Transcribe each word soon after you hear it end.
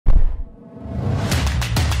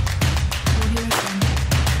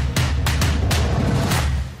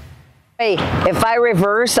Hey, if I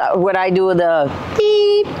reverse, would I do the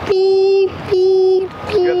beep, beep, beep,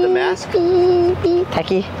 beep? You have the mask? Beep, beep.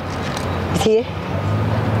 Techie, is he?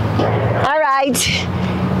 All right.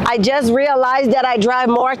 I just realized that I drive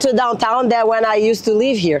more to downtown than when I used to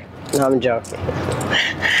live here. No, I'm joking.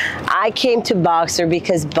 I came to Boxer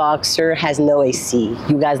because Boxer has no AC.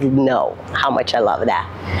 You guys know how much I love that.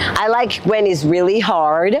 I like when it's really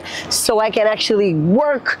hard, so I can actually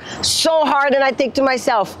work so hard, and I think to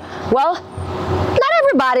myself, well, not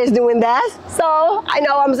everybody is doing that, so I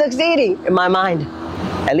know I'm succeeding in my mind.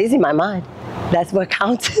 At least in my mind. That's what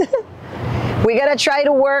counts. We're gonna try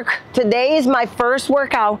to work. Today is my first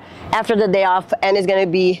workout after the day off, and it's gonna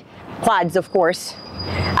be quads, of course.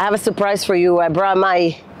 I have a surprise for you. I brought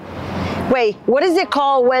my, wait, what is it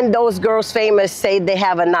called when those girls famous say they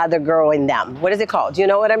have another girl in them? What is it called? Do you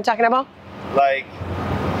know what I'm talking about? Like,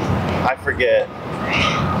 I forget.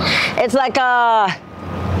 It's like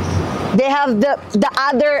they have the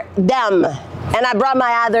other them, and I brought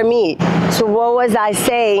my other me. So what was I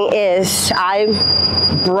saying is I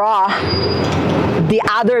brought the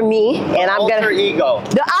other me, and I'm gonna alter ego.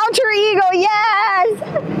 The alter ego, yes.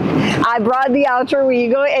 I brought the alter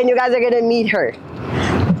ego, and you guys are gonna meet her.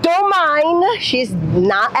 Don't mind, she's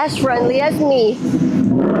not as friendly as me,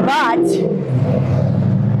 but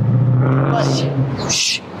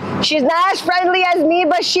she's not as friendly as me,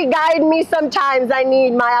 but she guides me sometimes. I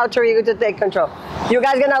need my alter ego to take control. You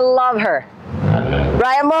guys gonna love her.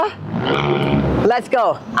 Right, Emma? Let's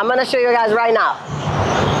go. I'm gonna show you guys right now.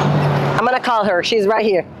 I'm gonna call her, she's right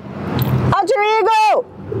here. Alter ego,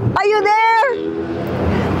 are you there?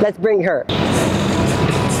 Let's bring her.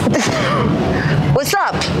 What's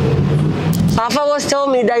up? Papa was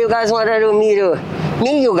telling me that you guys wanted to meet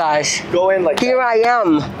you guys. Go in like Here that. I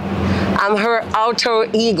am. I'm her alter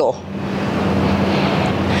ego.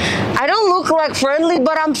 I don't look like friendly,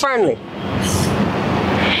 but I'm friendly.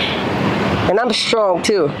 And I'm strong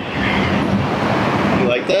too. You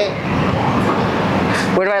like that?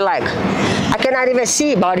 What do I like? I cannot even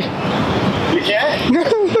see, buddy. You can't?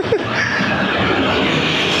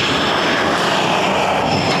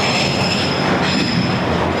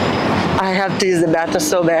 I have to use the bathroom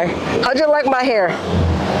so bad. How'd you like my hair?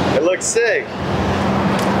 It looks sick.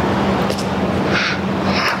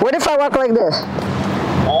 What if I walk like this?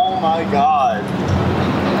 Oh my god.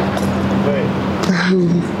 Wait.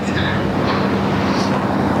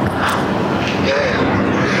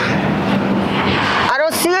 I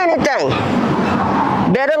don't see anything.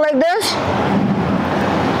 Better like this?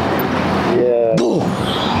 Yeah. Boom.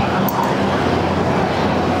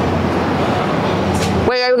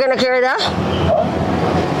 Wait, are you gonna carry that? Huh?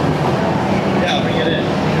 Yeah, I'll bring it in.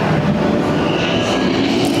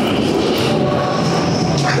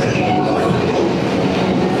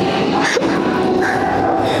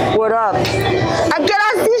 What up? I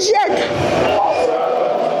cannot see shit.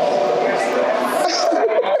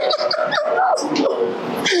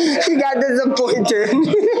 She got disappointed.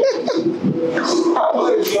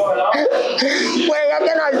 Wait, I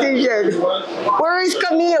cannot see shit. Where is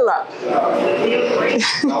Camila?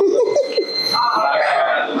 I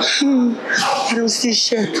don't see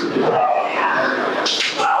shit.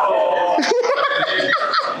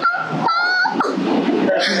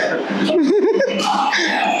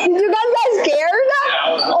 Did you guys get scared?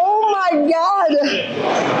 Oh my god!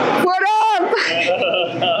 What up?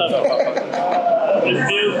 It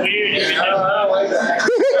feels weird.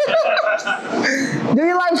 Do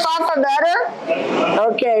you like Papa better?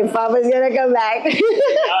 Okay, Papa's gonna come back.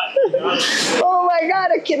 Oh my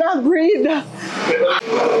god, I cannot breathe.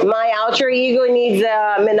 My alter ego needs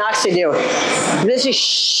minoxidil. This is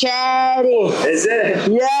shedding. Is it?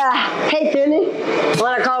 Yeah. Hey, Finny.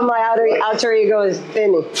 What I call my alter ego is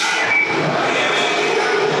Finny.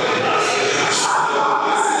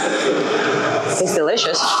 It's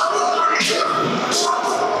delicious.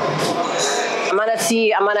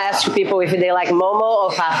 I'm gonna ask people if they like Momo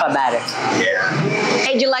or Fafa better. Yeah.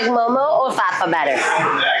 Hey, do you like Momo or Fafa better?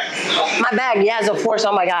 My bag, yes, of course.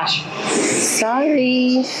 Oh my gosh.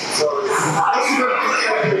 Sorry.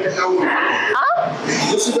 Huh?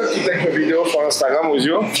 This is going to take a video for Instagram with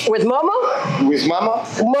you. With Momo? With Mama.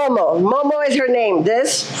 Momo. Momo is her name.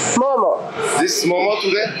 This, Momo. This Momo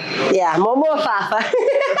today. Yeah, Momo or Fafa.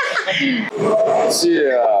 See,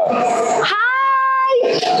 Hi,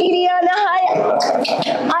 Iriana. Hi.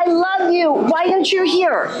 I love you. Why aren't you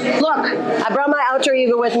here? Look, I brought my alter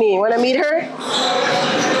ego with me. Want to meet her?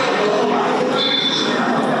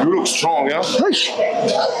 you look strong, yeah? Push.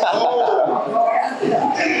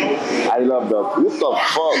 I love that. What the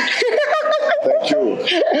fuck? Thank you.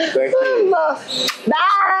 Thank you.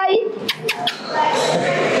 Bye.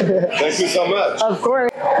 Thank you so much. Of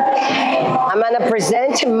course. I'm gonna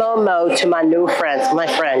present Momo to my new friends, my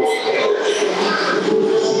friends.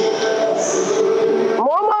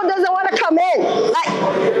 Momo doesn't want to come in.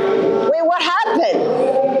 Wait, what happened?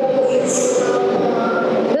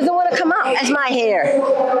 Doesn't want to come out. That's my hair.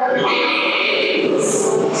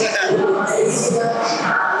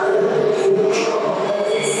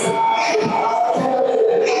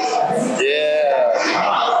 Yeah.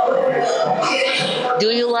 Do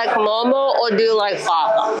you like Momo or do you like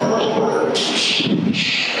Papa?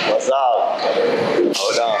 What's up?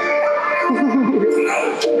 Hold on.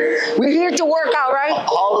 We're here to work out, right?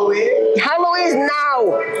 Halloween? Halloween is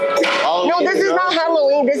now. Halloween, No, this is not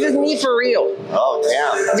Halloween. This is me for real. Oh,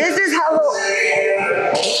 damn. This is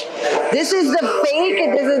Halloween. This is the fake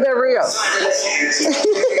and this is the real.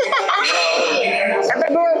 I'm gonna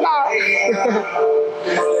do it now.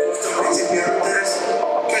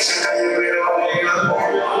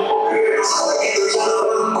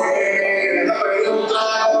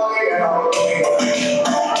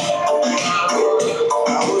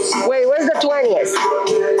 Wait, where's the 20th?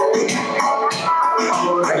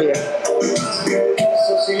 Right here.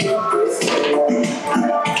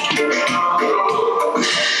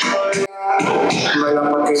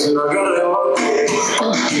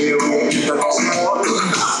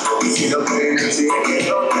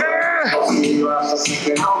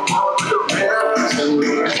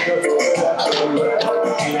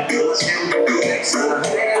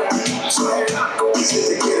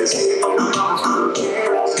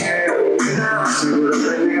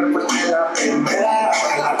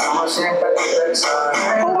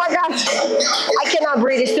 Oh my gosh, I cannot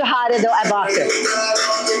breathe. It's too hot at Boston.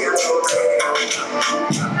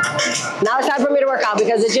 Now it's time for me to work out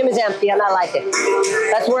because the gym is empty and I like it.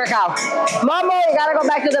 Let's work out. Momo, you gotta go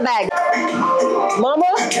back to the bag.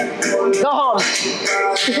 Momo, go home.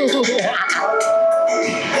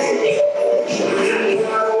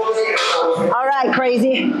 All right,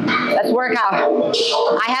 crazy. Let's work out.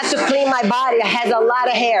 I have to clean my body. It has a lot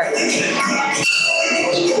of hair.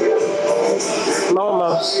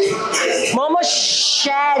 Momo. Momo's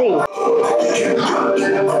shedding.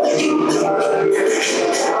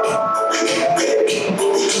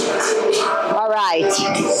 All right.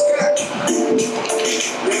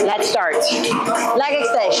 Let's start. Leg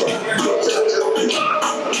extension.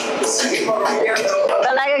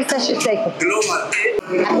 The leg extension is taken.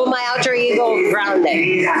 I put my alter ego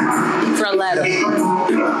grounded for a little.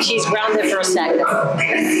 She's grounded for a second.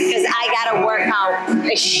 Because I gotta work out.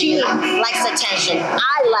 She likes attention.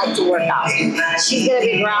 I like to work out. She's gonna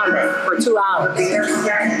be grounded for 2 hours.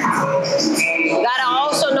 Gotta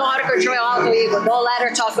also know how to control your alter ego. Don't let her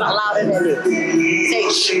talk louder than you.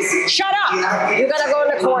 Say, shut up! You gotta go in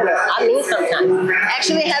the corner. I mean sometimes.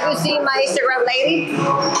 Actually, have you seen my Instagram lady?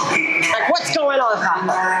 Like, what's going on,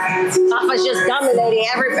 Papa? Papa's just dominating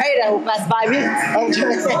every beta who passed by me.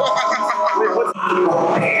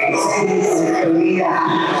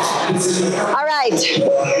 All right,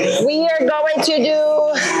 we are going to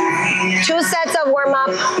do 2 sets of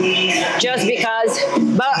warm-up just because,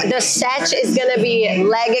 but the set is gonna be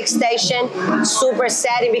leg extension,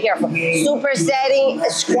 supersetting, be careful, supersetting,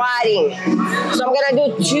 squatting. So I'm gonna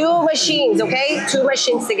do 2 machines, okay? 2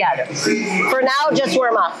 machines together. For now, just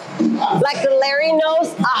warm up. Like Larry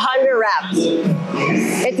knows, 100 reps.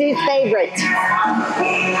 It's his favorite.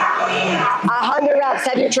 100 reps,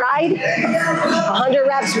 have you tried? 100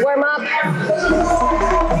 reps warm up.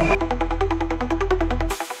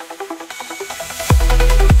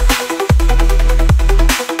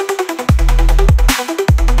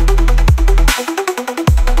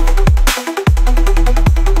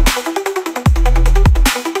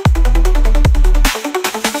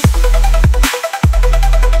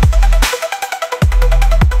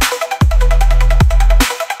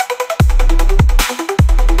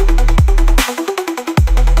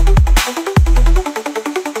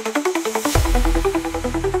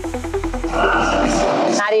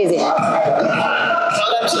 Not easy.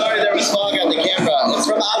 I'm sorry there was fog on the camera. It's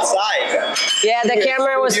from outside. Yeah, the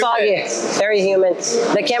camera was foggy. Very human.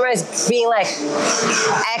 The camera is being like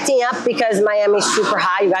acting up because Miami's super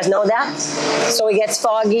high. You guys know that? So it gets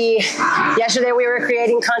foggy. Yesterday we were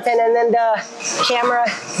creating content and then the camera,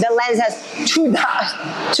 the lens has 2 dots.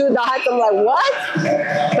 2 dots. I'm like, what?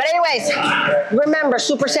 But anyways, remember,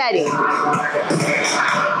 supersetting.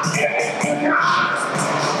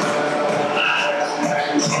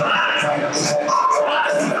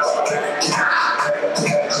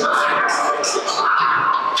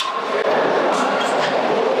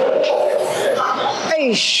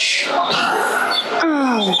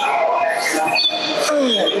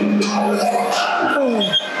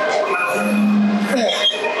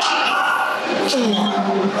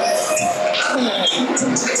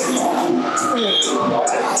 Oh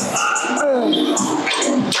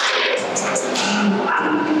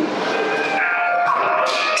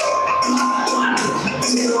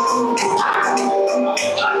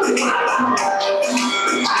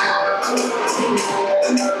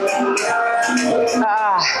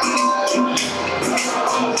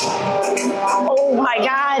my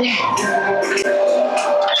God.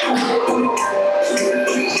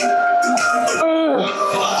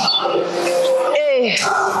 Hey.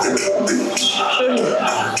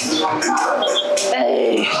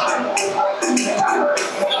 Hey.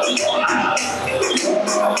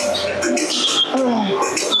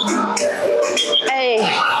 Hey.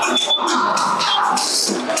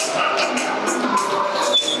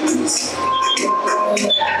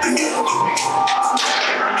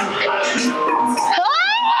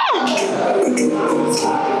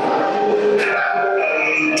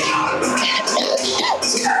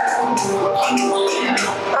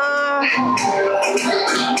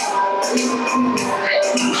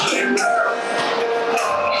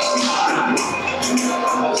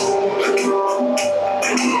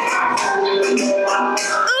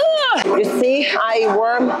 You see, I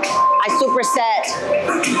superset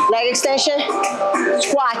leg extension,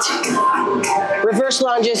 squat, reverse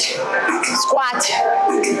lunges, squat,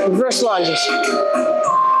 reverse lunges.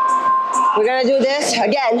 We're gonna do this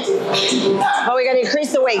again, but we're gonna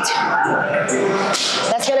increase the weight.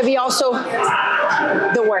 That's gonna be also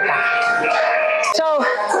the workout. So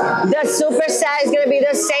the superset is gonna be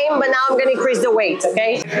the same, but now I'm gonna increase the weight,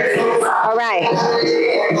 okay? All right,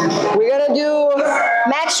 we're gonna do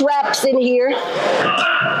max reps in here.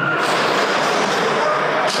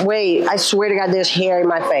 Wait, I swear to God, there's hair in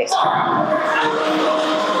my face.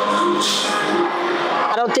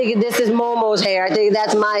 I don't think this is Momo's hair. I think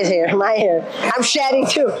that's my hair. I'm shedding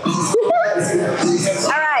too. All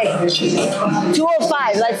right,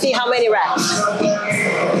 205. Let's see how many reps.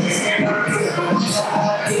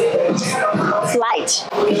 Light.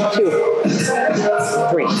 2,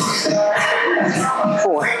 3,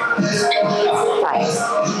 4, 5,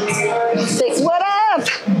 6. What up?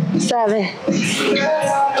 7.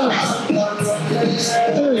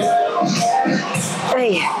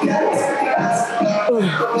 8.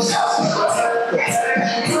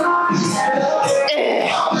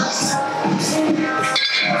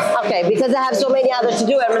 Okay, because I have so many others to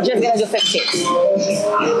do, I'm just gonna do 15.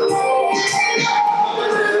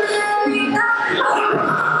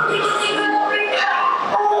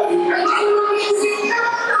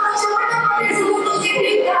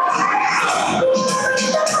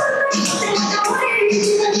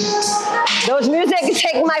 Those music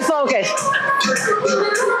take my focus.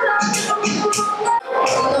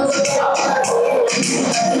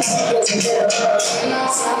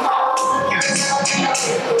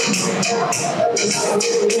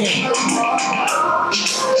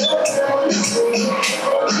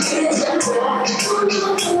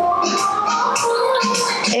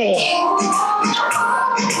 Hey.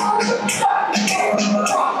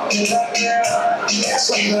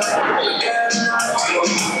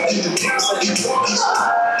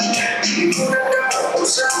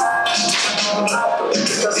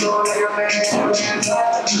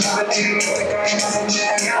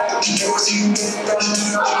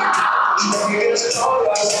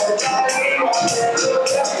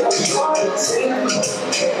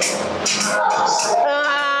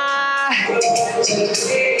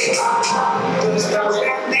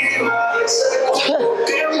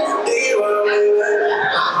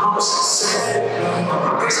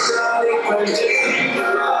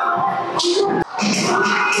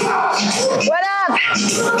 What up?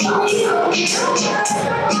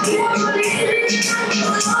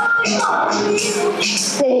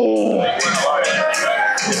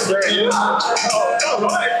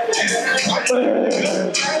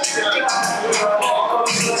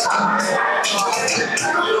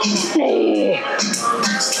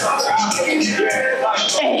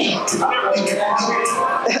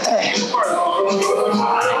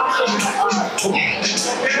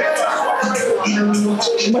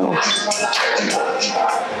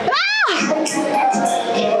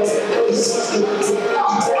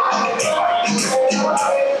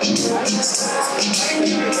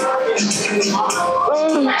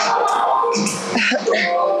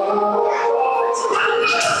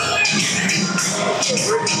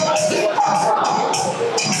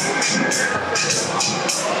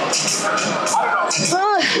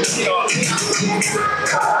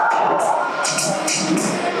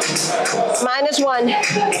 -1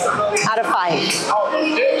 out of 5.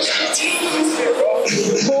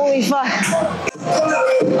 Holy fuck.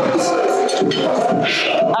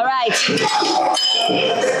 All right.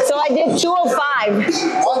 So I did 205. I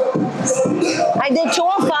did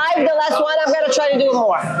 205. The last one, I'm gonna try to do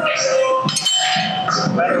more.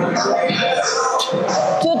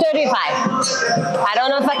 235. I don't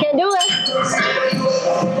know if I can do it.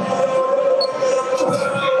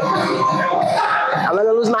 I'm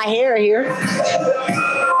gonna lose my hair here.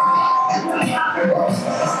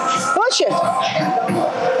 Push it.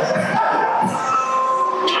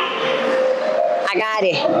 I got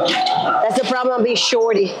it. That's the problem of being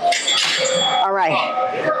shorty. All right.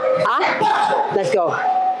 Huh? Let's go.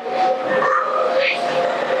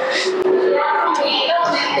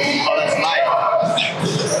 Oh, that's light.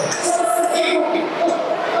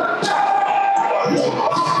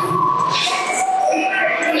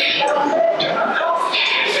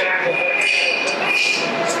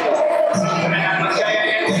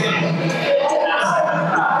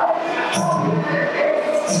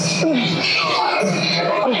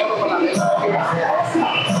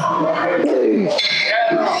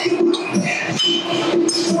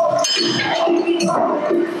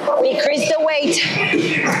 We increased the weight,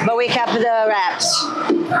 but we kept the reps.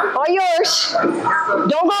 All yours.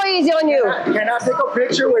 Don't go easy on you. Can I take a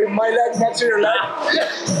picture with my leg next to your leg?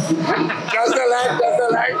 Just the leg, just the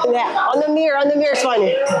leg. Yeah, on the mirror's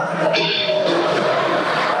funny. Look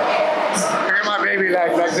at my baby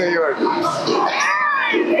leg next to yours.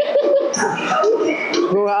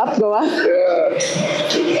 Go up, go up. Yeah.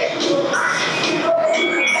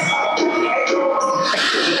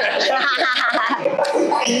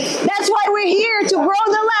 That's why we're here, to grow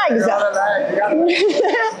the legs.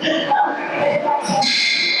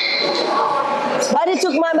 But he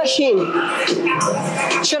took my machine.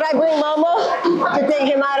 Should I bring Momo to take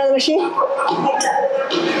him out of the machine?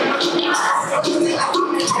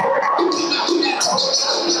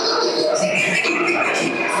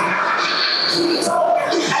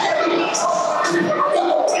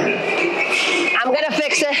 I'm gonna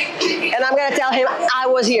fix it, and I'm gonna tell him I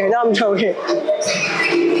was here. No, I'm joking.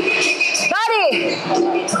 Buddy,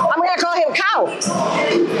 I'm gonna call him Cow.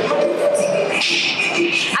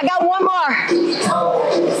 I got one more.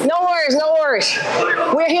 No worries, no worries.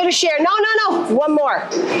 We're here to share. No, no, no, one more.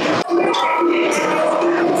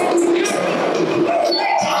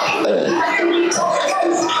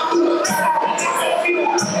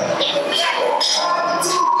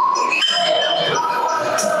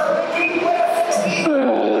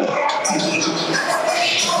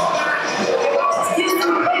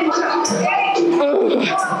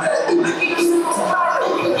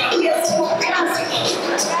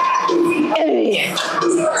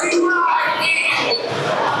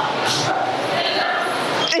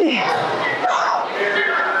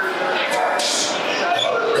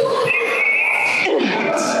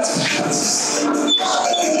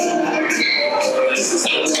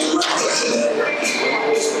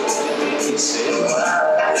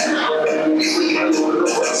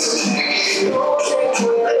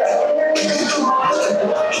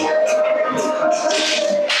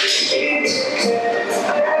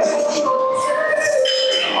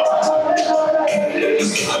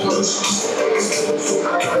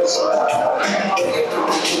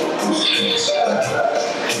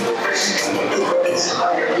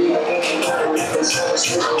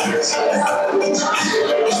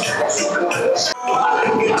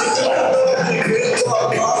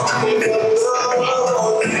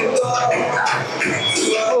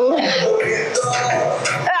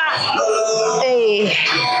 Hey.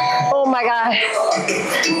 Oh my God.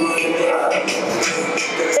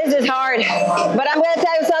 This is hard. But I'm going to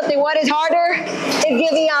tell you something. What is harder is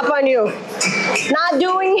giving up on you. Not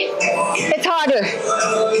doing, it's harder.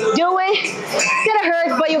 Doing, it's going to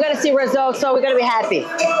hurt, but you're going to see results, so we're going to be happy.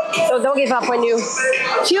 So don't give up on you.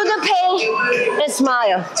 Feel the pain and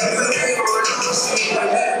smile.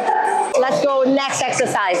 Let's go next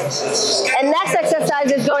exercise. And next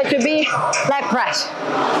exercise is going to be leg press.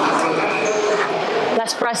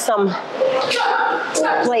 Let's press some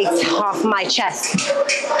plates off my chest.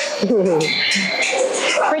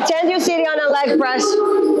 Pretend you're sitting on a leg press.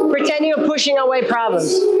 Pretend you're pushing away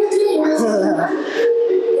problems.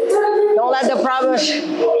 Don't let the problems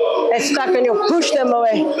get stuck on you. Push them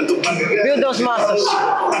away. Build those muscles.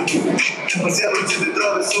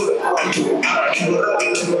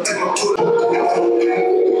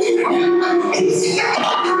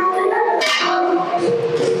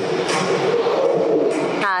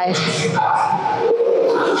 Hi.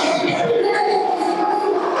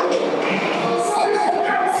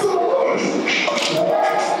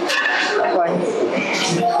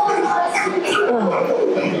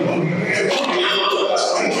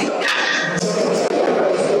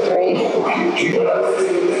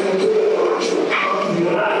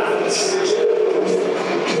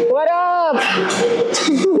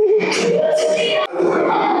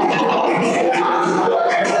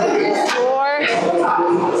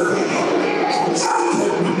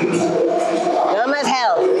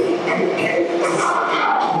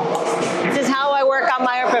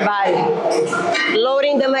 your body.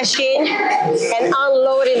 Loading the machine and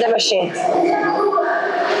unloading the machine.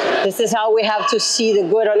 This is how we have to see the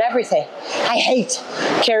good on everything. I hate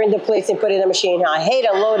carrying the plates and putting in the machine. I hate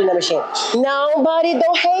unloading the machine. Nobody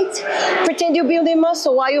don't hate. Pretend you're building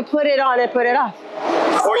muscle while you put it on and put it off.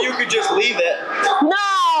 Or you could just leave it.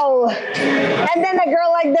 No! And then a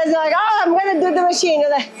girl like this, like, oh, I'm gonna do the machine.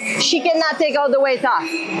 And like, she cannot take all the weight off.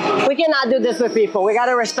 We cannot do this with people. We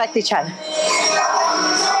gotta respect each other.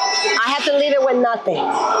 I have to leave it with nothing.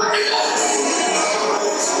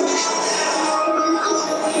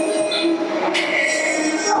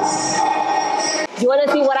 You want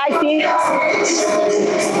to see what I see?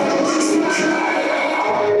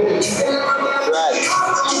 Right.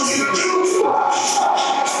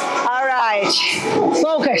 All right.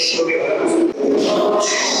 Focus.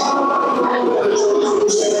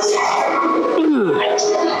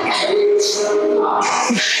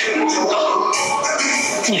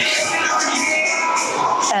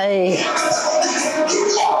 Hey.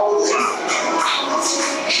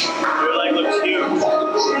 Your leg looks huge.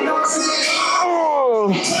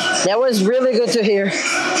 That was really good to hear.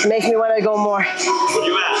 It makes me want to go more. What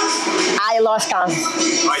you at? I lost count.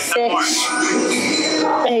 All right, 10 6,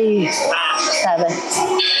 more. 8, 7.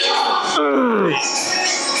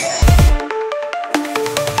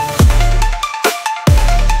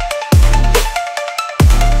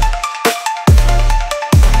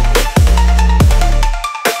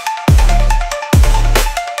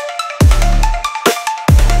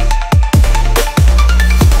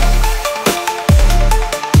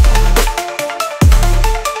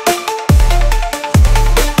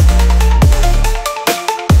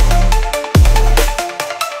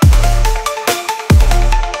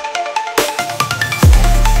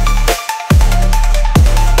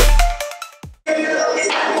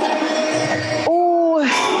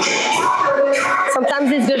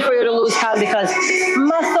 Sometimes it's good for you to lose count because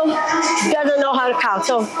muscle doesn't know how to count.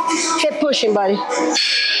 So keep pushing, buddy.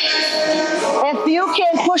 If you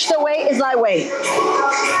can push the weight, it's lightweight.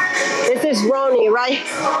 This is Ronnie, right?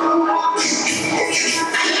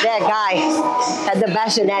 That guy had the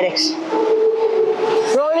best genetics.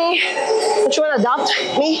 Ronnie, don't you want to adopt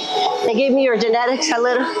me? They gave me your genetics a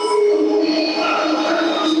little.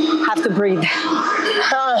 Have to breathe.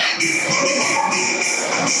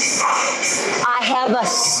 I have a,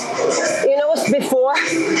 you know, before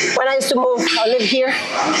when I used to move, I live here,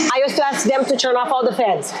 I used to ask them to turn off all the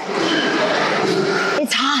fans.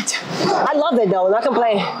 It's hot. I love it though, not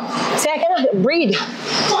complaining. See, I cannot breathe.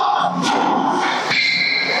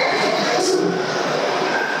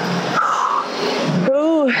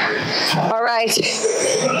 Ooh. All right,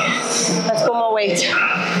 let's go more weight.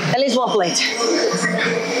 At least one plate.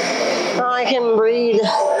 I can breathe.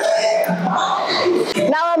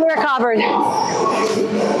 Now I'm recovered.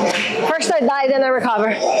 First I died, then I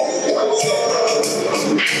recover.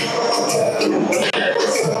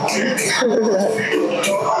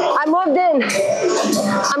 I moved in.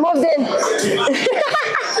 I moved in.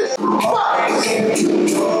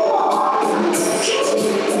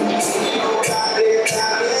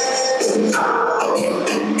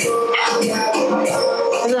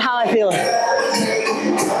 This is how I feel.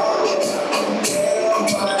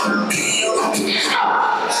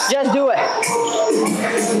 Just do it.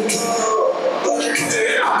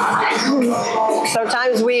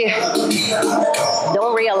 Sometimes we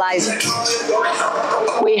don't realize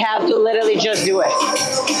we have to literally just do it.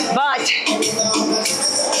 But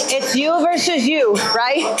it's you versus you,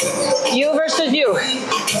 right? You versus you.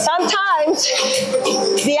 Sometimes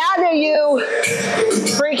the other you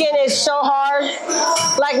freaking is so hard,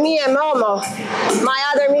 like me and Momo. My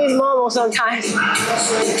other me is Momo sometimes.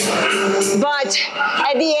 But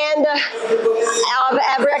at the end of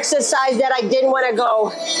every exercise that I didn't want to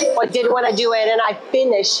go or didn't want to do it and I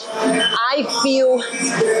finish, I feel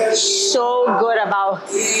so good about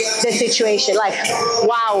the situation. Like,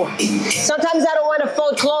 wow. Sometimes I don't want to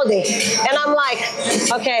fold clothing and I'm like,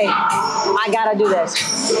 okay, I gotta do this.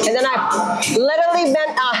 And then I literally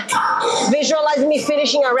visualize me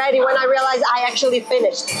finishing already when I realize I actually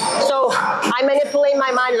finished. So I manipulate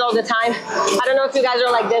my mind all the time. I don't know if you guys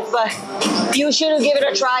are like this, but you should give it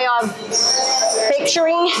a try of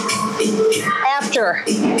picturing after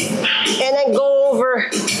and then go over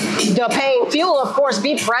the pain. Feel, of course,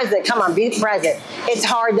 be present. Come on, be present. It's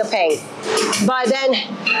hard, the pain. But then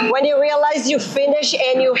when you realize you finish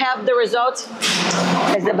and you have the results,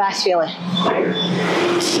 it's the best feeling.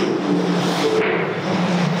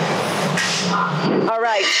 All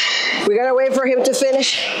right, we're gonna wait for him to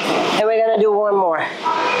finish and we're gonna do one more.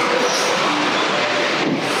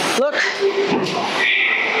 Look,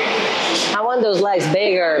 I want want those legs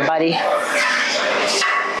bigger, buddy.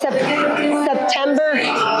 September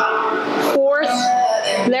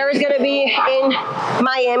 4th, Larry's gonna be in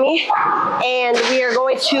Miami, and we are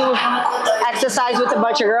going to exercise with a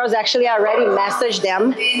bunch of girls. Actually, I already messaged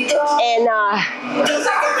them, and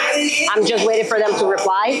I'm just waiting for them to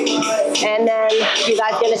reply. And then you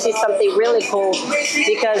guys gonna see something really cool,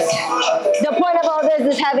 because the point of all this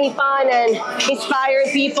is having fun and inspiring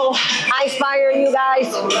people. I inspire you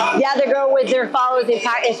guys. The other girl with their followers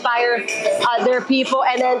inspire other people,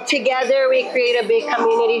 and then together we create a big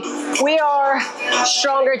community. We are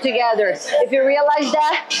stronger together. If you realize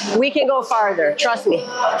that, we can go farther. Trust me.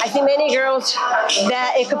 I see many girls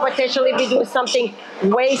that it could potentially be doing something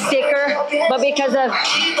way sicker, but because of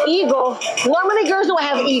ego, normally girls don't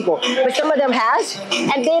have ego, but some of them has,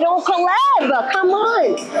 and they don't collab. Come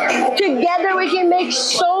on. Together we can make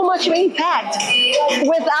so much impact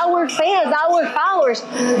with our fans, our followers.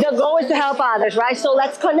 The goal is to help others, right? So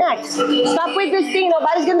let's connect. Stop with this thing.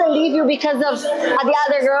 Nobody's gonna leave you because of the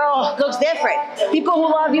other girl looks different. People who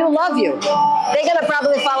love you love you. They're gonna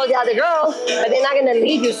probably follow the other girl, but they're not gonna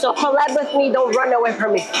leave you. So collab with me. Don't run away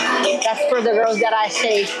from me. That's for the girls that I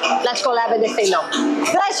say, let's collab, and they say no.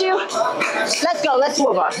 Bless you. Let's go. Let's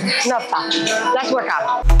move on. Enough talk. Let's work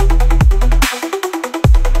out.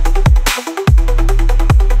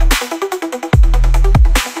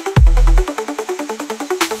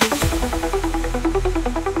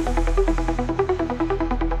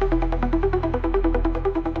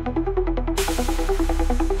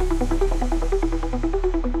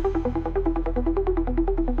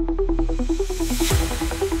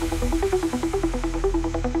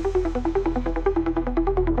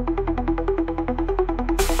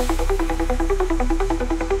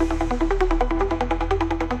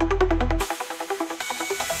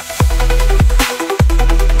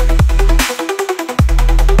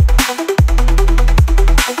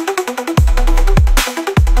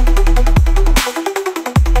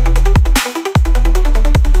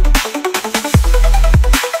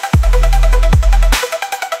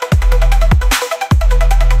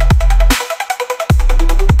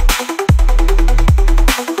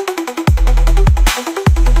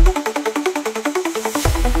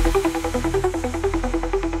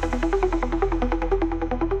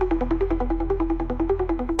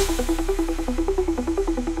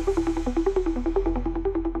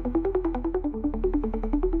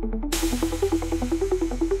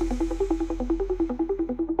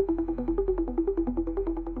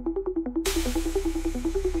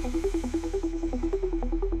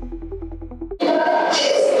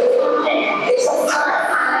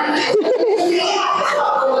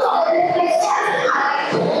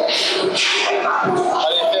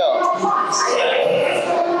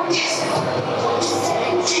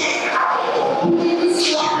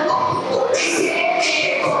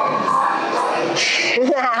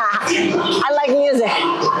 I like music.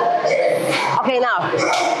 Okay, now.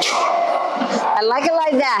 I like it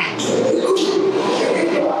like that.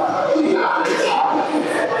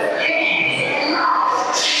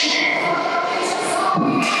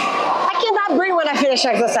 I cannot breathe when I finish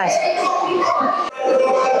exercise.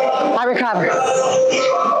 I recover.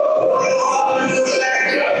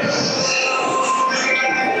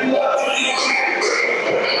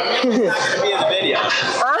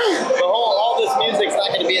 All this music's not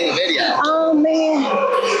going to be in the video. Oh man,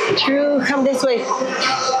 true. Come this way.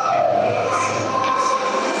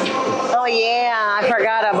 Oh yeah, I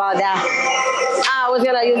forgot about that. I was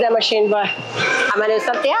gonna use that machine, but I'm gonna do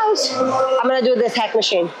something else. I'm gonna do this hack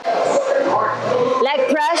machine. Leg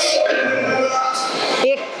press.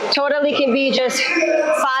 It totally can be just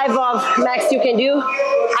 5 of max you can do.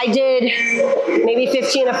 I did maybe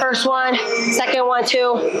 15 the first one, second one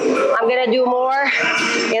too. I'm gonna do more,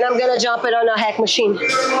 and I'm gonna jump it on a hack machine.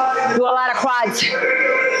 Do a lot of quads.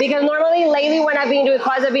 Because normally, lately, when I've been doing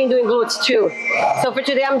quads, I've been doing glutes too. So for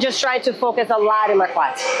today, I'm just trying to focus a lot in my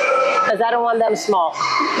quads, because I don't want them small.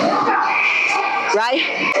 Right?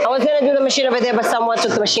 I was gonna do the machine over there, but someone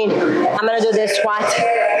took the machine. I'm gonna do this squat.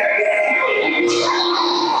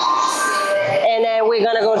 And then we're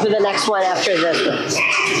gonna go to the next one after this one.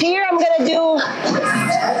 Here I'm gonna do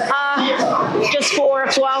just 4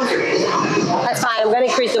 of 12. That's fine, I'm gonna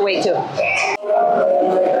increase the weight too.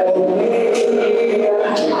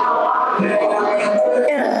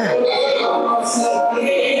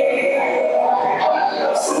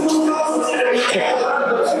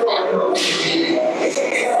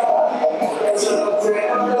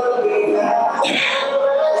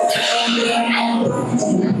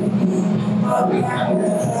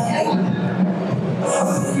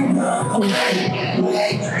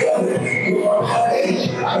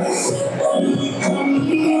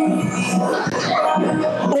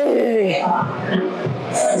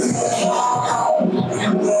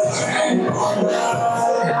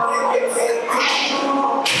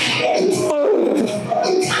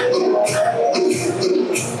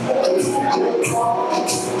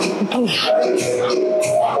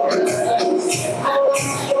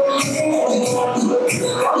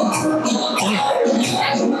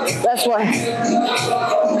 That's why.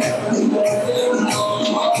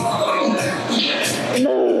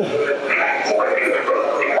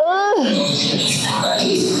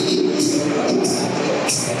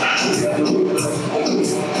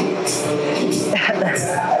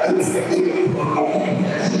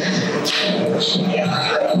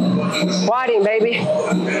 Squatting, baby.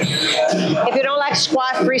 If you don't like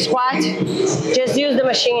free squat, just use the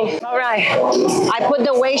machine. All right. I put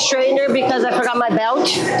the waist trainer because I forgot my belt,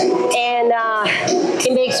 and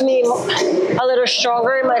it makes me a little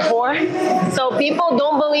stronger in my core. So people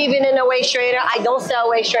don't believe in a waist trainer. I don't sell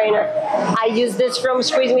waist trainer. I use this from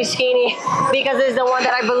Squeeze Me Skinny because it's the one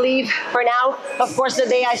that I believe for now. Of course, the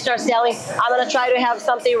day I start selling, I'm gonna try to have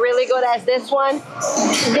something really good as this one.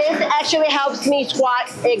 This actually helps me squat.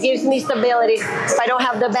 It gives me stability. If I don't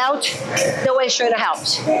have the belt, the waist trainer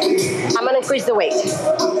helps. I'm gonna increase the weight.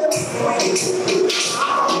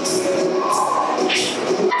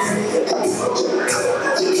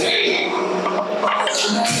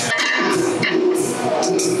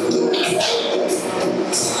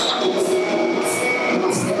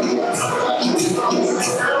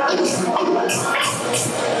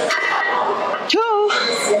 2.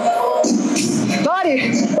 Buddy,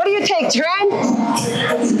 what do you take, Trent?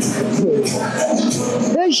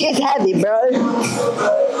 This shit's heavy, bro.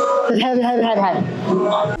 It's heavy, heavy, heavy, heavy.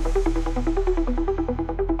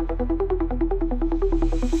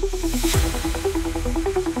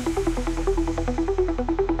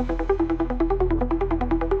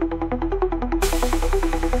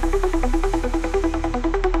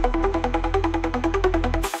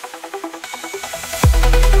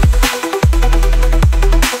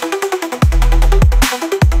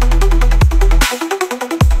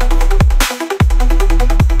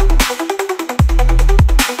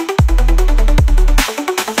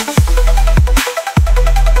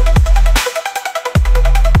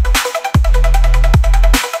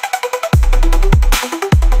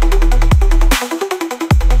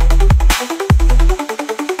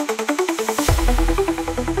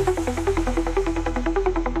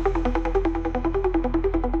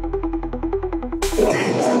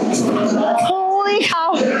 Holy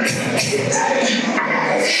cow.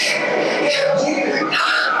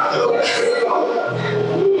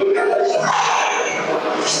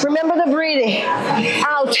 Remember the breathing.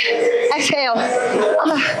 Out. Exhale.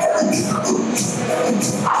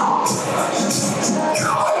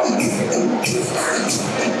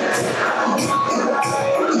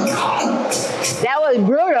 That was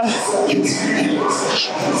brutal.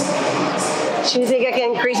 Do you think I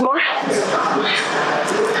can increase more?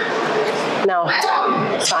 No,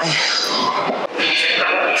 it's fine.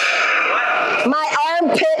 My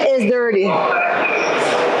armpit is dirty.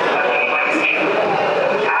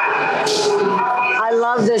 I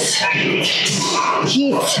love this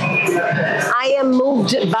heat. I am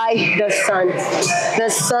moved by the sun. The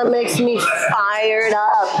sun makes me fired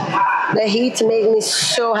up. The heat makes me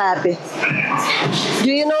so happy.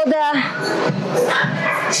 Do you know that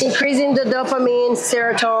increasing the dopamine,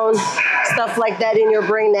 serotonin, stuff like that in your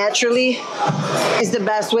brain naturally is the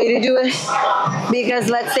best way to do it? Because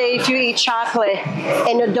let's say if you eat chocolate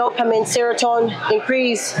and the dopamine, serotonin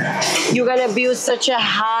increase, you're gonna build such a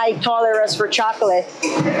high tolerance for chocolate.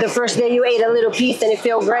 The first day you ate a little piece and it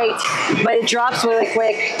feels great, but it drops really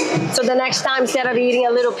quick. So the next time, instead of eating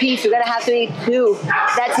a little piece, you're gonna have to eat 2.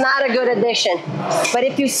 That's not a good addiction. But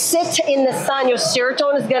if you sit in the sun, your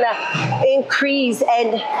serotonin is gonna increase,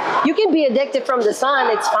 and you can be addicted from the sun,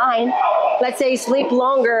 it's fine. Let's say sleep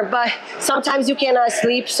longer, but sometimes you cannot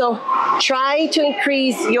sleep, so try to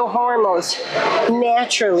increase your hormones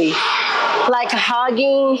naturally. Like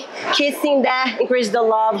hugging, kissing, that increase the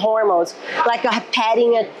love hormones. Like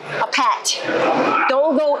patting a pet.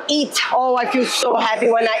 Don't go eat. Oh, I feel so happy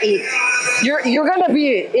when I eat. You're gonna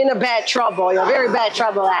be in a bad trouble, you're very bad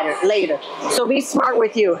trouble later. So be smart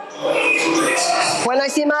with you. When I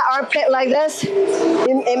see my armpit like this,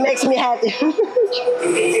 it makes me happy.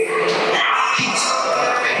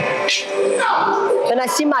 When I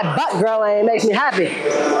see my butt growing, it makes me happy.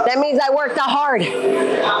 That means I worked out hard.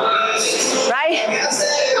 Right?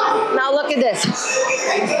 Now look at this.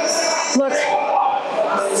 Look.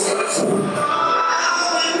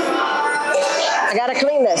 I gotta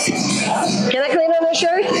clean this. Can I clean on the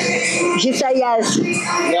shirt? She said yes.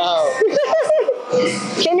 No.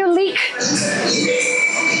 Can you leak?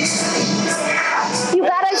 You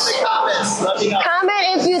gotta Comments. Let me know. comment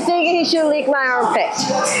if you think he should leak my armpit.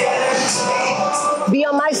 Be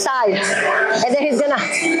on my my side, and then he's gonna,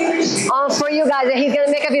 for you guys, and he's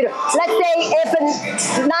gonna make a video. Let's say if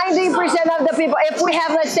 90% of the people, if we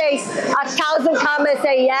have, let's say, 1,000 comments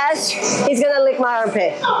say yes, he's gonna lick my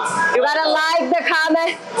armpit. You gotta like the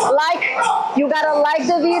comment, you gotta like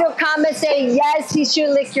the video, comment, say yes, he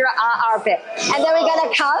should lick your armpit. And then we're gonna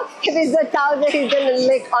count. If it's 1,000, he's gonna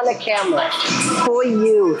lick on the camera. For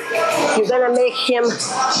you. You're gonna make him,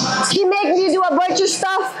 he make me do a bunch of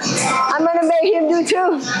stuff, I'm gonna make him do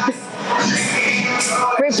too.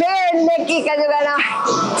 Prepare, Nikki, because you're gonna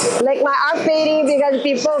lick my armpit because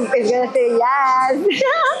people is gonna say yes.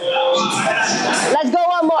 Let's go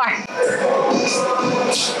one more.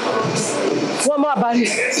 One more, buddy.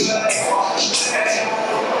 Should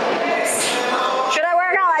I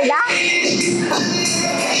work out like that?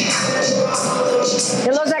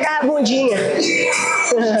 It looks like I have bundinha.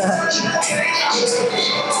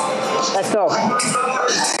 Let's go.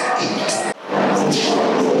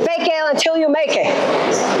 Fake it until you make it.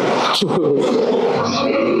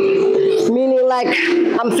 Meaning like,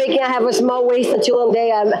 I'm faking I have a small waist until one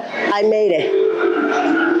day I made it.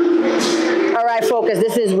 All right, focus,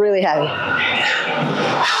 this is really heavy.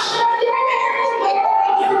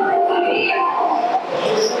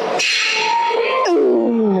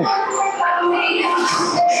 Ooh.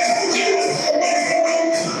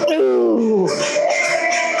 Ooh.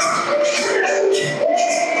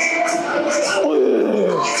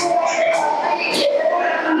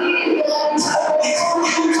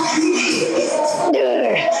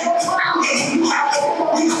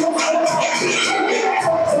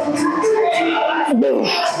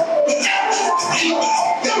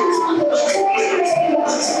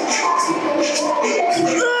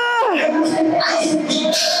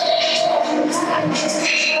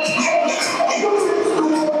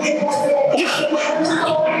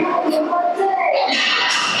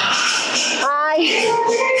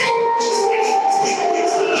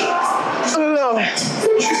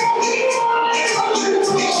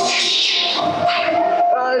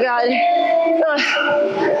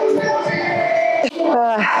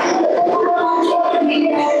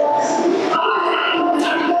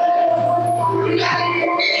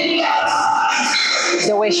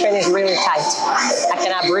 The waist train is really tight. I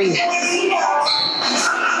cannot breathe.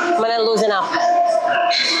 I'm gonna loosen up.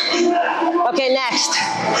 Okay, next.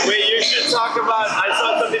 Wait, you should talk about, I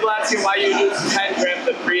saw some people asking why you do 10 grams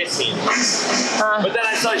of creatine. But then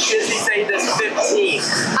I saw Shizzy say he does 15.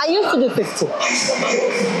 I used to do 15.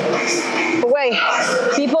 But wait,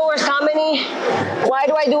 people were commenting, why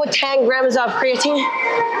do I do 10 grams of creatine?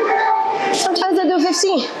 Sometimes I do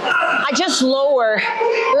 15. I just lower.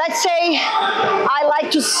 Let's say I like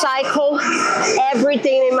to cycle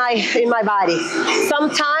everything in my body.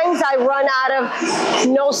 Sometimes I run out of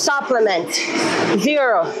no supplement,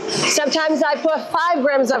 0. Sometimes I put 5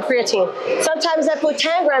 grams of creatine. Sometimes I put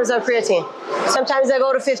 10 grams of creatine. Sometimes I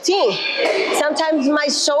go to 15. Sometimes my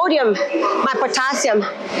sodium, my potassium,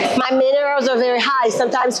 my minerals are very high.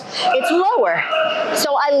 Sometimes it's lower.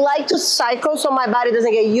 So I like to cycle so my body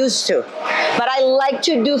doesn't get used to. But I like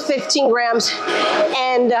to do 15 grams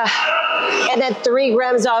and then 3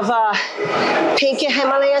 grams of pink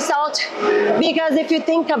Himalayan salt. Because if you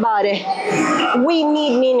think about it, we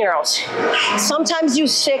need minerals. Sometimes you're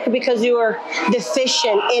sick because you are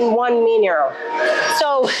deficient in one mineral.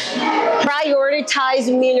 So prioritize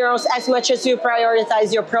minerals as much as you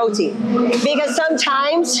prioritize your protein. Because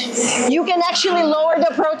sometimes you can actually lower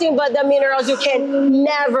the protein, but the minerals you can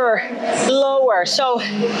never lower. So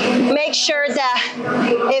make sure that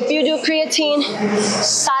if you do creatine,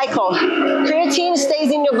 cycle. Creatine stays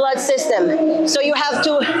in your blood system, so you have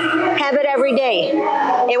to have it every day.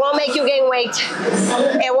 It won't make you gain weight.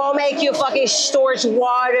 It won't make you fucking storage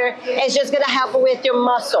water. It's just gonna help with your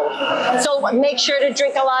muscle. So make sure to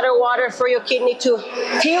drink a lot of water for your kidney to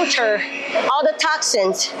filter all the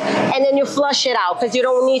toxins, and then you flush it out because you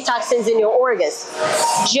don't need toxins in your organs.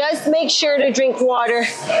 Just make sure to drink water,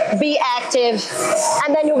 be active,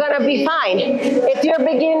 and then you're gonna be fine. If you're a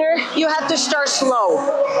beginner, you have to start slow.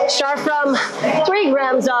 Start from 3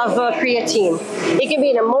 grams of creatine. It can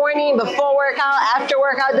be in the morning, before workout, after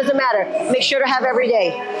workout, doesn't matter. Make sure to have every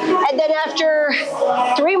day. And then after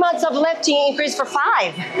 3 months of lifting, increase for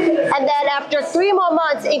 5. And then after 3 more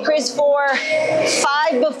months, increase for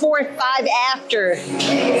 5 before, 5 after.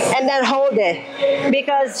 And then hold it.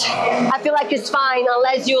 Because I feel like it's fine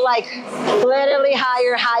unless you like literally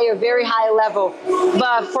higher, very high level.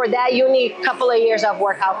 But for that, you need a couple of years of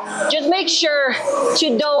workout. Just make sure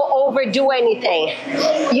to don't overdo anything.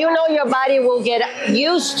 You know your body will get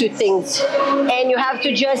used to things, and you have to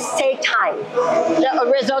to just take time.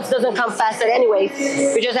 The results doesn't come faster anyway.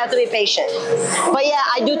 You just have to be patient. But yeah,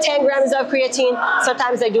 I do 10 grams of creatine.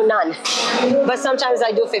 Sometimes I do none. But sometimes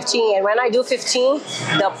I do 15. And when I do 15,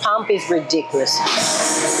 the pump is ridiculous.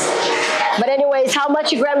 But anyways, how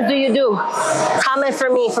much grams do you do? Comment for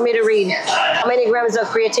me to read. How many grams of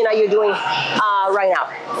creatine are you doing right now?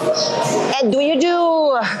 And do you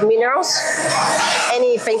do minerals?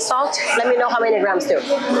 Any faint salt? Let me know how many grams too.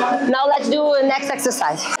 Now let's do the next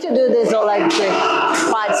exercise. To do this like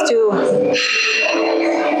quads too.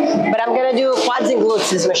 But I'm gonna do quads and glutes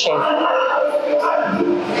this machine.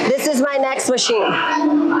 This is my next machine.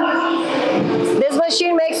 This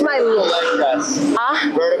machine makes my leg press.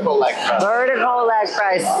 Huh? Vertical leg press. Vertical leg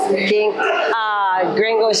press. King,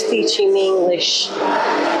 Gringo's teaching me English.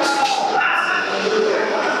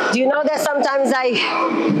 Do you know that sometimes I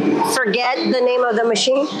forget the name of the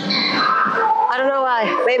machine? I don't know why.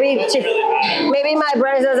 Maybe my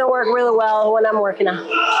brain doesn't work really well when I'm working out.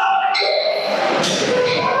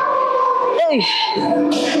 Hey.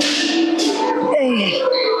 Hey.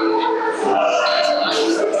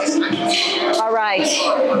 All right.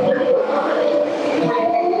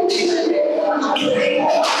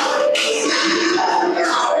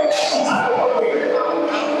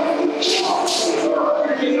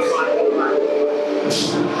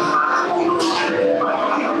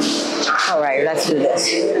 All right, let's do this.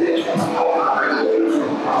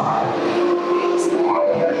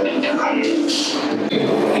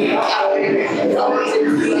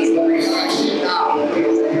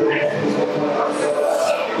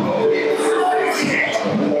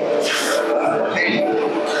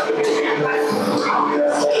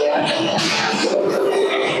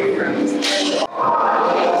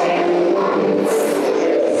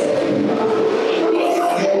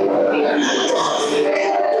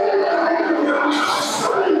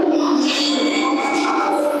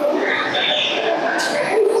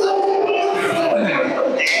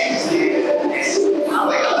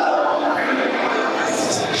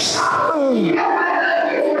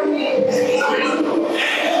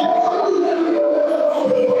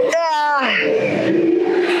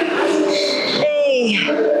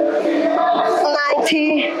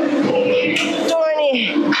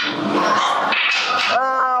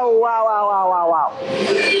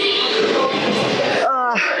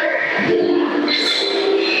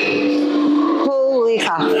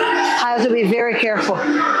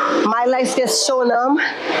 My legs get so numb.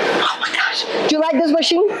 Oh my gosh. Do you like this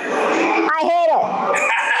machine? I hate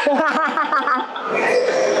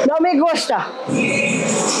it. No me gusta.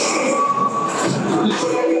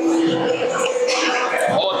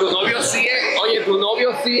 Oh, tu novio sí es, oye, tu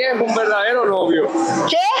novio sí es un verdadero novio.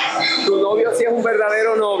 ¿Qué? Tu novio sí es un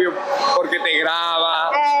verdadero novio porque te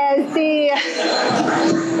graba. Sí.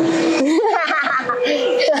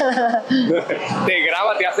 Te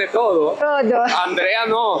graba, te hace todo. Todo. Andrea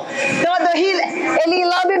no. Todo. Ele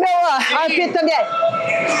lambe meu armpit também.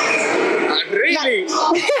 Really? For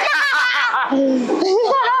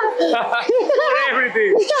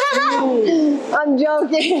everything. I'm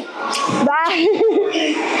joking. Bye.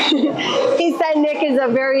 He said Nick is a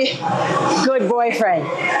very good boyfriend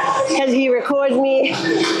because he records me.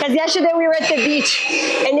 Because yesterday we were at the beach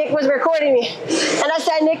and Nick was recording me. And I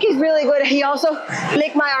said, Nick is really good. He also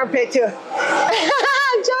licked my armpit too.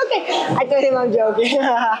 I'm joking. I told him I'm joking.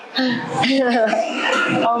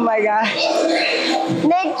 Oh my gosh.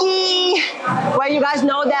 Nicky! Well, you guys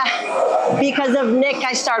know that because of Nick,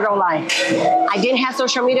 I started online. I didn't have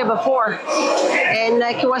social media before. And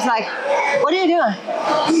Nick was like, what are you doing?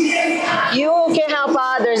 You can help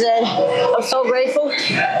others. And I'm so grateful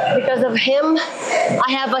because of him.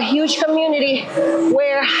 I have a huge community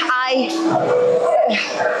where I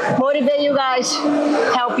motivate you guys,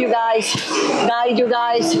 help you guys, guide you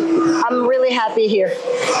guys. I'm really happy here.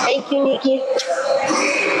 Thank you, Nikki.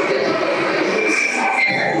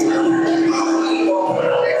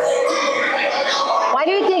 Why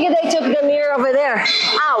do you think they took the mirror over there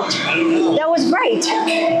out? That was great,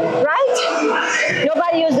 right?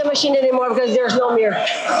 Nobody uses the machine anymore because there's no mirror.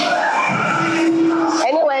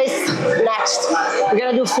 Anyways, next, we're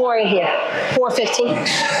gonna do 4 in here, 4:15.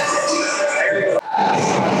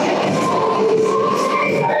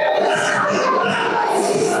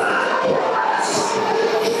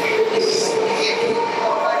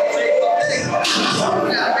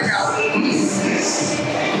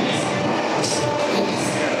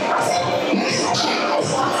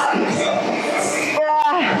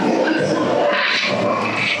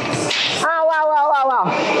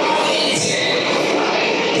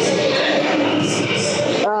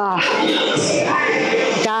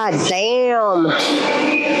 God damn.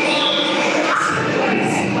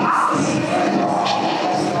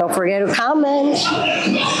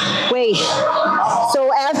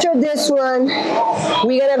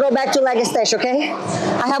 back to leg extension, okay?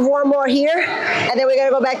 I have one more here, and then we're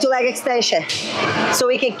gonna go back to leg extension. So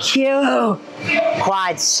we can kill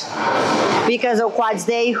quads. Because on quads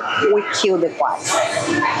day, we kill the quads.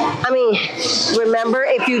 I mean, remember,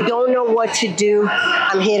 if you don't know what to do,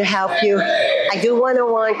 I'm here to help you. I do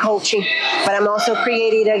one-on-one coaching, but I'm also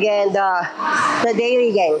creating again the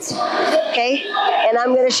daily games, okay? And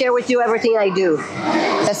I'm gonna share with you everything I do.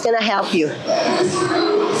 That's gonna help you.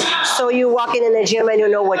 So you walk in the gym and you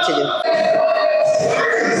know what to do.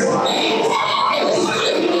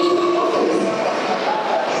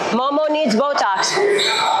 Momo needs Botox.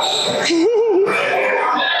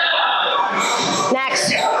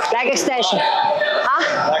 Next, leg extension.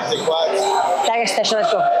 Huh? Back to quads. Leg extension,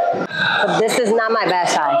 let's go. But this is not my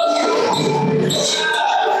best side.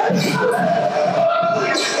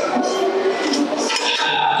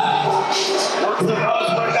 What's the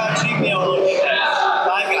post-workout cheat meal looking at?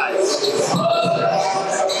 Five Guys.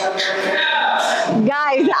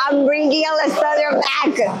 Guys, I'm bringing Alessandra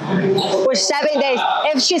back for 7 days.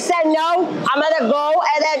 If she said no, I'm gonna go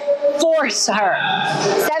and then force her.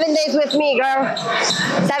 7 days with me, girl.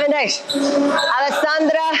 7 days.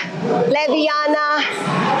 Alessandra, Leviana,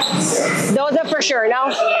 those are for sure,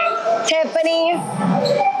 no? Tiffany.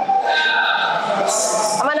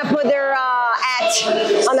 I'm gonna put their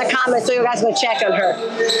on the comments so you guys can check on her.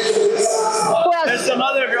 Who else? There's some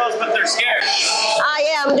other girls, but they're scared.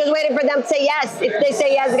 Yeah, I'm just waiting for them to say yes. If they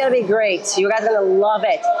say yes, it's gonna be great. You guys are gonna love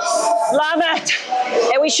it. Love it.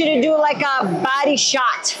 And we should do like a body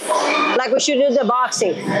shot. Like we should do the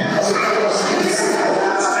boxing.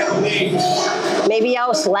 Maybe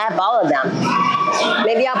I'll slap all of them.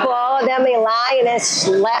 Maybe I'll put all of them in line and then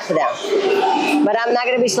slap them. But I'm not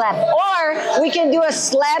gonna be slapped. Or we can do a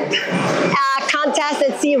slap contest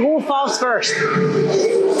and see who falls first.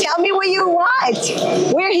 Tell me what you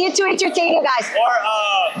want. We're here to entertain you guys. Or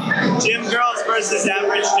gym girls versus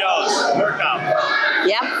average Joes workout.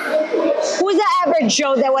 Yep. Who's the average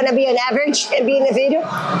Joe that want to be an average and be in the video?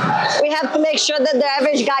 We have to make sure that the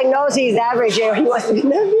average guy knows he's average and he wants to be in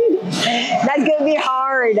the video. That's going to be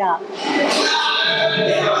hard.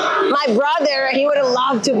 My brother, he would have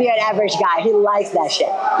loved to be an average guy. He likes that shit.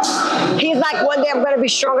 He's like, one day I'm going to be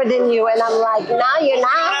stronger than you. And I'm like, no, you're You don't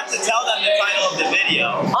not. have to tell them the title of the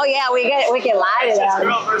video. Oh, yeah, we can lie to It's just them.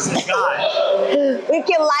 girl versus guy. We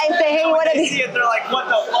can lie and say, hey, you When want to they be... see it, they're like, what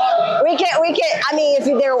the fuck? We can, I mean, if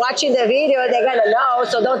they're watching the video, they're gonna know,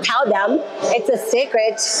 so don't tell them. It's a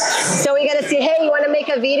secret. So we're gonna say, hey, you wanna make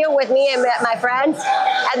a video with me and my friends?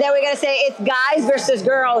 And then we're gonna say it's guys versus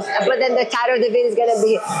girls, but then the title of the video is gonna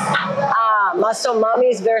be Muscle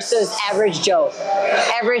Mummies versus Average Joe.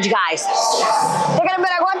 Average guys. They're gonna be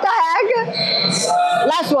like, what the heck?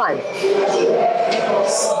 Last one.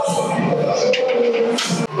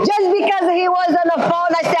 Just because he was on the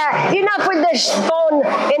phone, I said, enough with the phone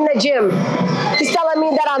in the gym. He's telling me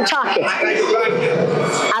that I'm talking.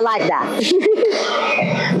 I like that.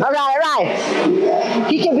 All right.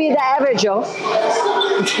 He can be the average, Joe.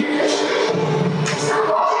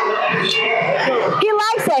 He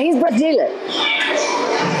likes it. He's Brazilian.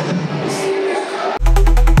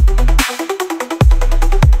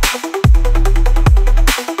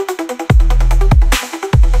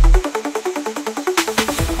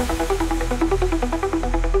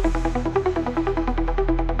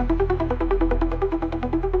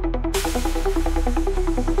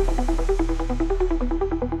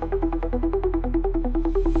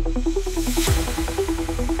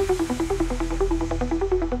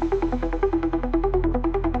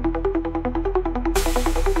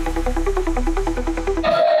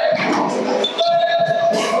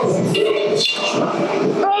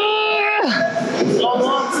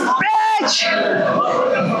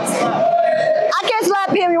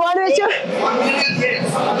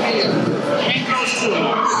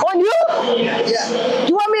 On you? Yeah.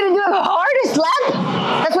 You want me to do a hardest lap?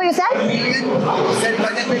 That's what you said?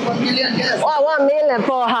 Oh, 1 million,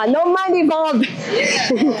 porra. No money involved.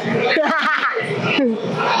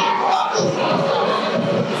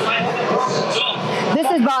 This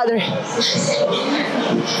is bothering.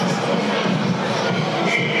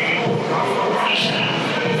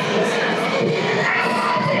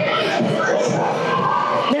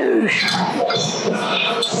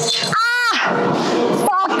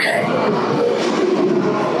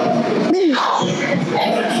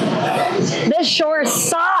 This short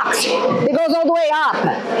sucks. It goes all the way up.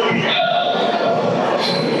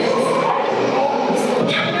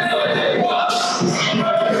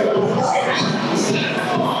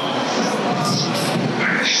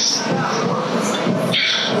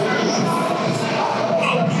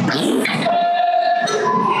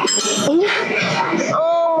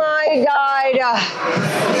 Oh my right.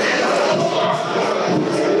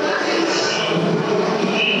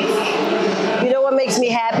 You know what makes me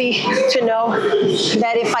happy to know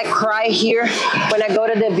that if I cry here when I go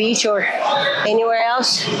to the beach or anywhere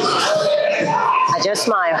else, I just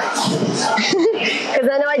smile. Because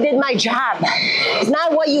I know I did my job. It's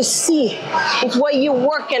not what you see, it's what you're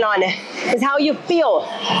working on. It's how you feel.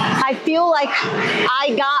 I feel like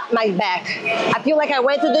I got my back. I feel like I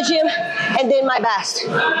went to the gym and did my best.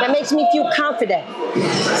 That makes me feel confident.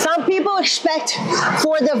 Some people expect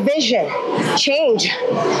for the vision change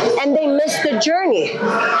and they miss the journey.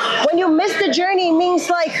 When you miss the journey, it means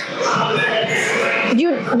like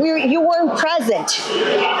you weren't present.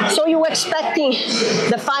 So you were expecting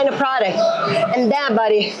the final product. And that,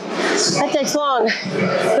 buddy, that takes long.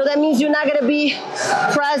 So that means you're not gonna be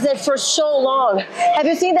present for so long. Have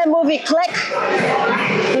you seen that movie Click?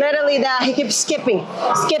 Literally that he keeps skipping.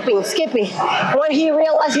 When he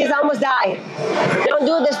realized he's almost died. Don't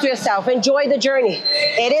do this to yourself. Enjoy the journey.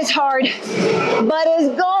 It is hard, but it's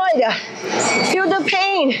good. Feel the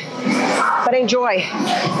pain, but enjoy.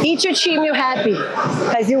 Each achievement you're happy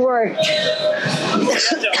as you worked.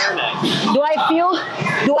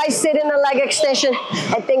 Do I sit in a leg extension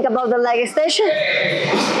and think about the leg extension?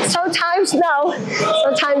 Sometimes no,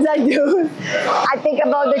 sometimes I do. I think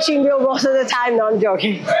about the chin wheel most of the time. No, I'm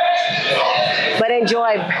joking. But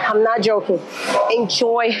enjoy, I'm not joking.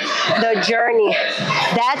 Enjoy the journey.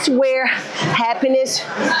 That's where happiness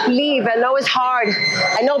lives. I know it's hard.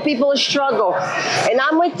 I know people struggle. And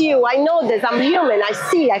I'm with you, I know this, I'm human, I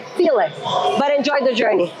see, I feel it. But enjoy the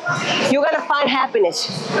journey. You're gonna find happiness.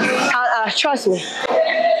 Trust me.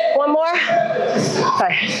 One more?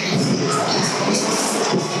 Okay.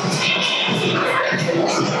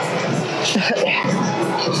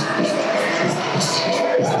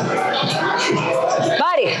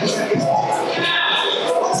 Buddy.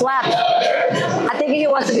 Slapped. I think he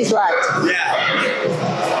wants to be slapped. Yeah.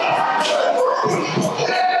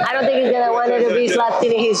 I don't think he's gonna want to be slapped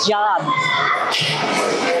in his job.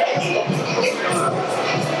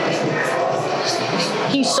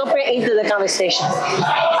 He's super into the conversation.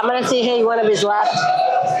 I'm gonna say, hey, you wanna be slapped? I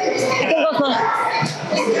can go slow.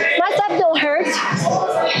 My slap don't hurt.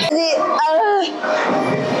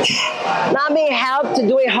 Not being helped to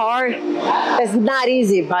do it hard. It's not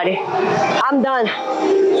easy, buddy. I'm done.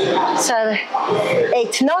 7,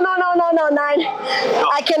 8. No, 9.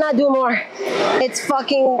 I cannot do more. It's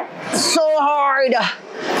fucking so hard.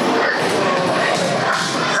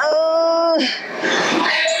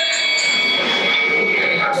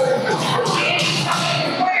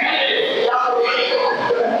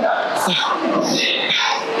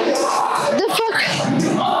 The fuck?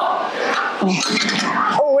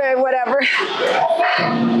 Oh, whatever.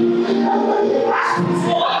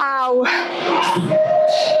 Ow.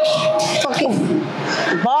 Fucking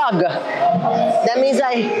bog. That means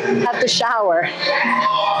I have to shower.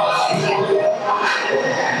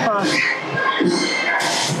 Fuck.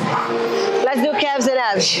 Let's do calves and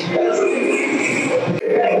abs.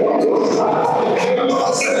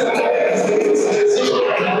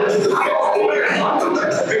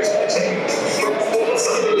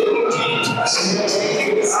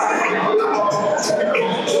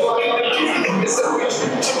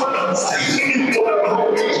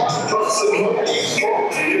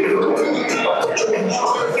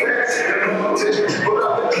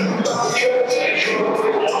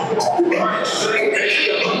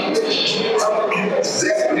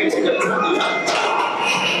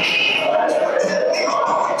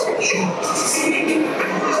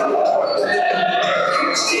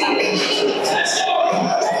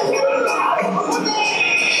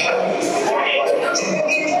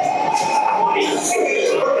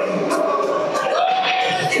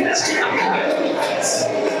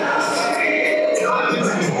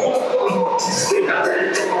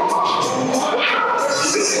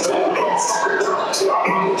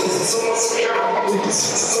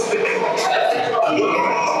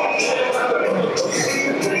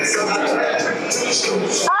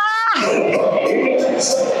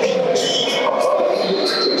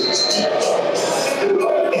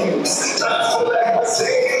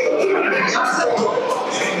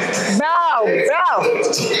 Bro,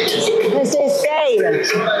 this is insane.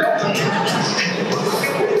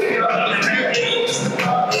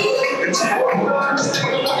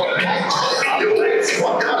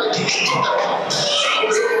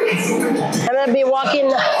 I'm gonna be walking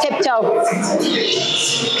tiptoe.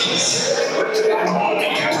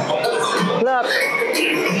 Look, I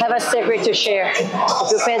have a secret to share. If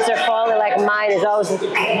your pants are falling like mine is always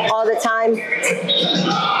all the time,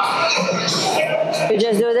 you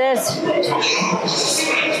just do this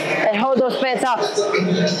and hold those pants off.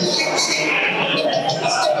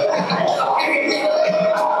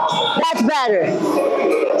 That's better.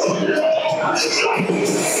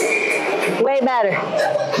 Way better.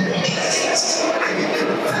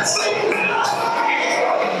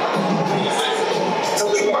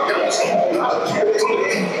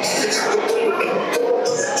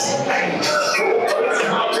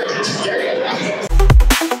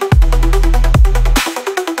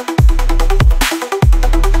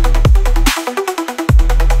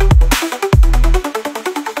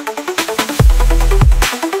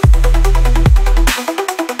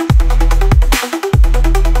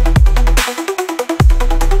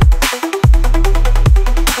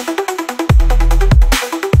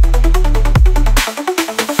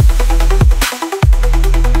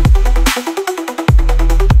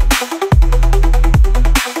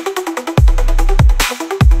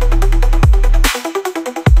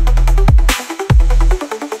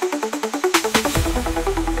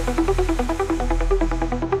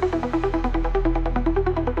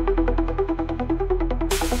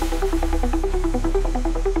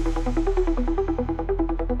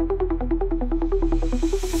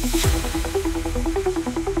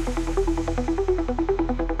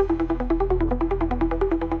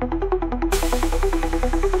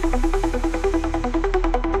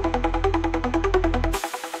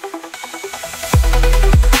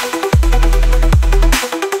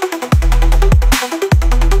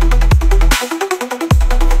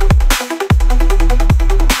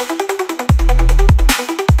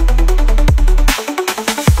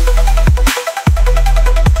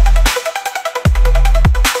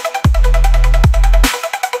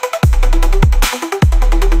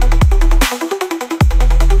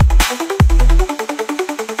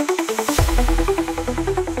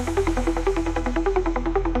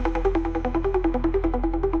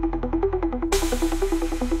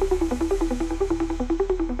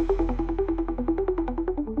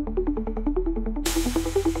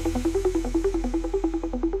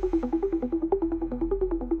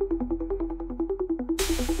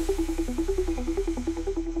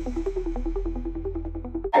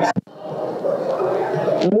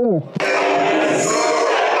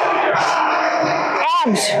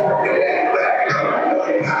 Abs.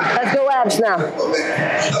 Let's go abs now.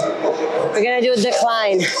 We're gonna do a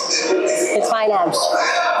decline. Decline abs.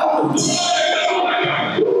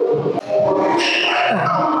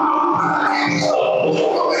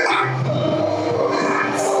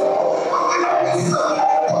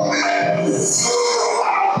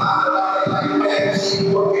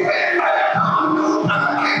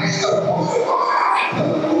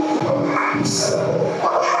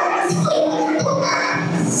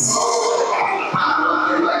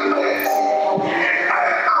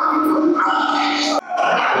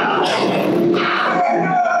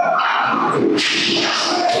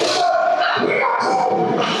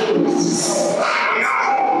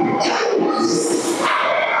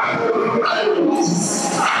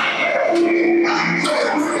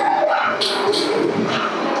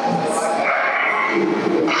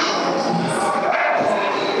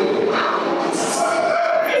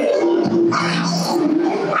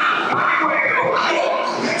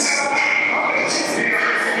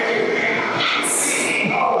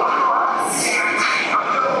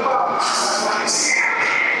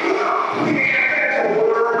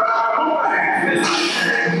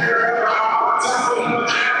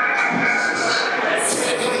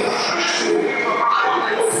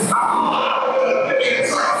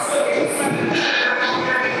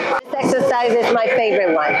 Is my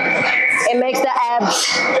favorite one. It makes the abs,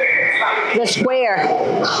 the square,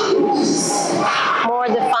 more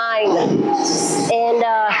defined. And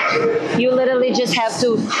you literally just have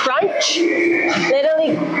to crunch,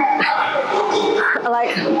 literally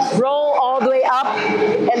like roll all the way up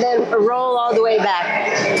and then roll all the way back.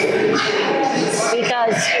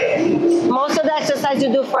 Because most of the exercise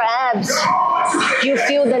you do for abs, you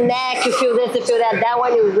feel the neck, you feel this, you feel that. That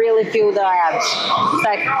one you really feel the abs. It's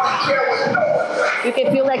like, you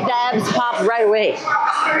can feel like the abs pop right away.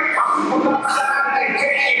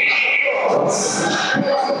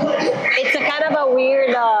 It's a kind of a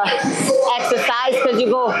weird exercise because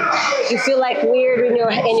you feel like weird in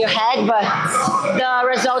your head, but the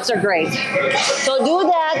results are great. So do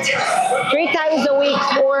that 3 times a week,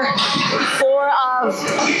 4 of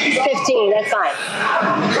 15, that's fine.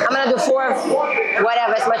 I'm gonna do 4 of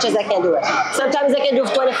whatever, as much as I can do it. Sometimes I can do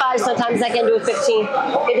 25, sometimes I can do 15,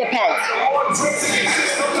 it depends.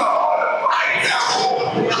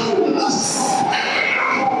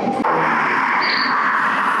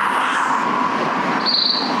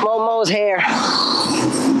 Momo's hair.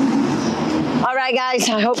 All right. right, guys,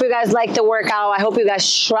 I hope you guys like the workout. I hope you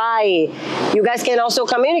guys try. You guys can also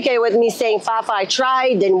communicate with me saying, Fafa, I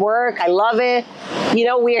tried, didn't work, I love it. You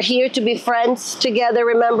know, we are here to be friends together.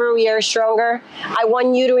 Remember, we are stronger. I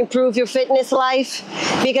want you to improve your fitness life,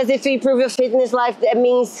 because if you improve your fitness life, that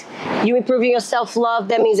means you improving your self-love.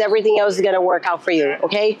 That means everything else is going to work out for you,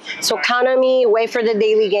 okay? So count on me, wait for the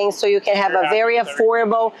daily gains so you can have a very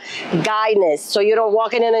affordable guidance, so you don't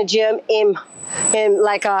walk in a gym in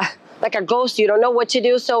like a ghost. You don't know what to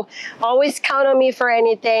do. So always count on me for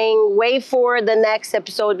anything. Wait for the next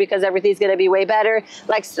episode, because everything's going to be way better.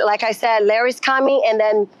 Like I said, Larry's coming, and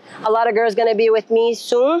then a lot of girls going to be with me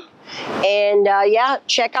soon. And yeah,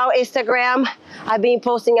 check out Instagram. I've been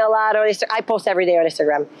posting a lot on Instagram. I post every day on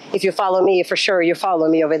Instagram. If you follow me, for sure you follow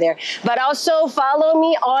me over there. But also follow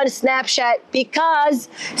me on Snapchat, because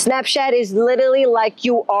Snapchat is literally like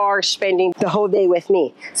you are spending the whole day with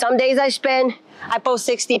me. Some days I post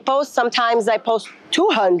 60 posts. Sometimes I post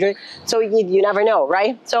 200. So you never know,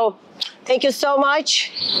 right? So thank you so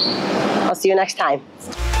much. I'll see you next time.